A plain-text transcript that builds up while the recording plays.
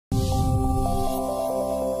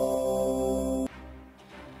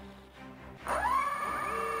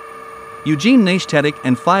Eugene Nashtadik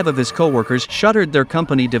and 5 of his co-workers shuttered their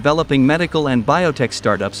company developing medical and biotech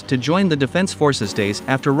startups to join the defense forces days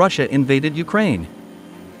after Russia invaded Ukraine.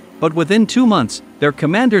 But within 2 months, their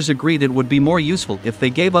commanders agreed it would be more useful if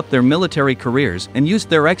they gave up their military careers and used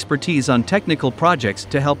their expertise on technical projects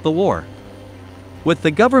to help the war. With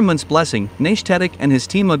the government's blessing, Nashtadik and his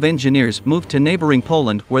team of engineers moved to neighboring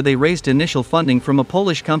Poland, where they raised initial funding from a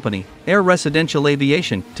Polish company, Air Residential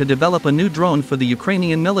Aviation, to develop a new drone for the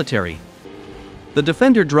Ukrainian military. The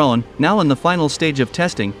Defender drone, now in the final stage of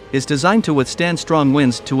testing, is designed to withstand strong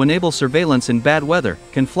winds to enable surveillance in bad weather,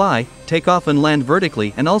 can fly, take off and land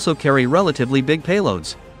vertically, and also carry relatively big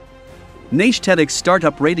payloads. Nashtadik's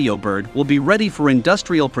startup Radio Bird will be ready for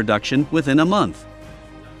industrial production within a month.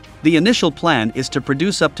 The initial plan is to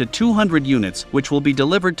produce up to 200 units, which will be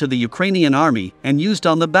delivered to the Ukrainian army and used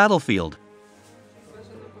on the battlefield.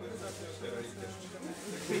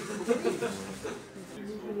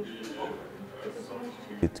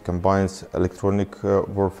 It combines electronic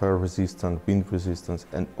warfare resistance, wind resistance,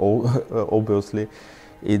 and obviously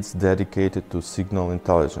it's dedicated to signal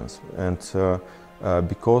intelligence. And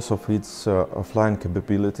because of its flying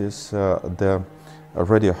capabilities, the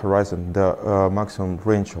radio horizon, the maximum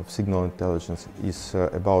range of signal intelligence is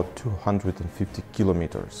about 250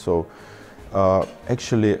 kilometers. So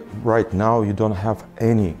actually right now you don't have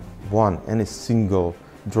any single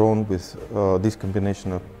drone with this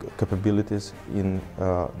combination of capabilities in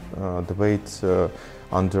the weight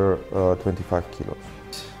under 25 kilos.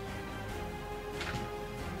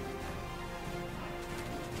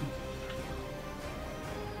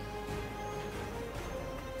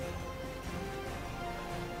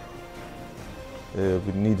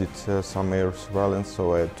 We needed some air surveillance,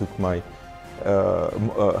 so I took my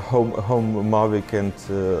home Mavic and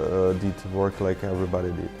did work like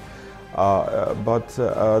everybody did. But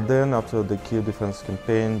then after the Kiev defense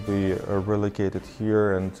campaign, we relocated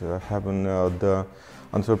here, and having the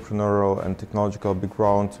entrepreneurial and technological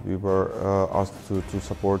background, we were asked to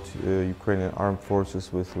support Ukrainian armed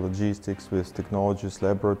forces with logistics, with technologies,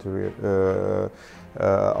 laboratory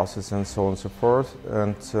assets, and so on and so forth.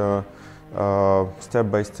 And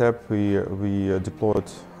step by step, we deployed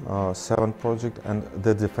 7 projects, and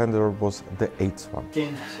the Defender was the 8th one.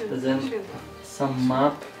 Then some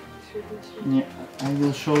map. Yeah, I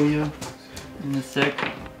will show you in a sec.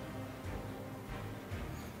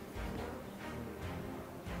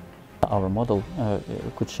 Our model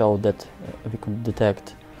could show that we could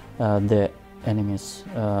detect the enemy's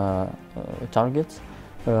targets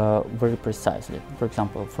very precisely. For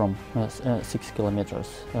example, from 6 kilometers,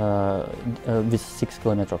 with 6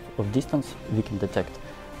 kilometers of distance, we can detect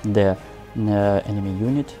the enemy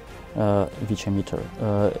unit, which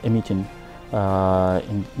emitting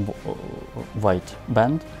in white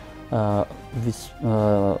band with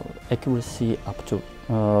accuracy up to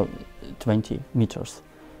 20 meters.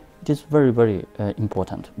 It is very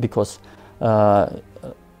important, because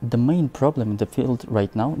the main problem in the field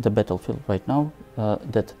right now, the battlefield right now,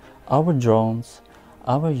 that our drones,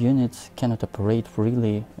 our units cannot operate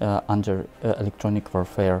freely under electronic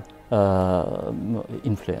warfare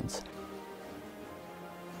influence.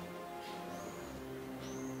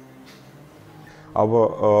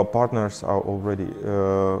 Our partners are already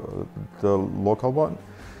the local one.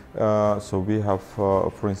 So we have,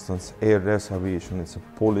 for instance, ARS Aviation. It's a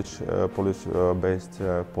Polish-based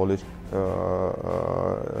Polish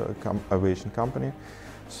aviation company.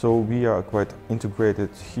 So we are quite integrated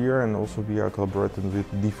here, and also we are collaborating with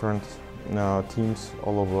different teams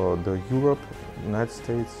all over the Europe, United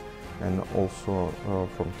States, and also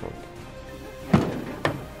from Turkey.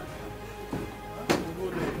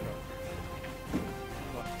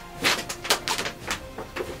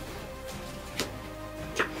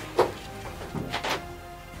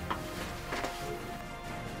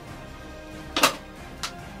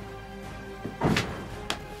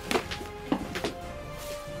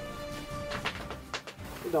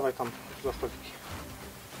 Dawaj tam za stoliki.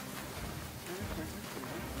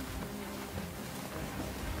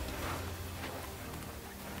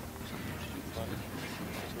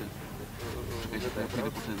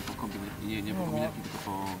 Nie po kombinatki, tylko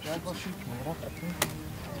po...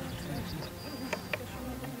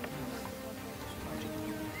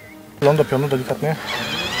 Ląd do pionu delikatnie.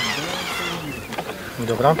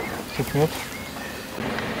 Dobra, 5 minut.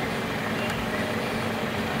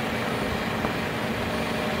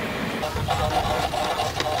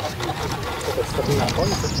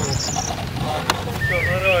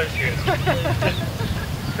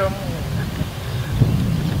 Что,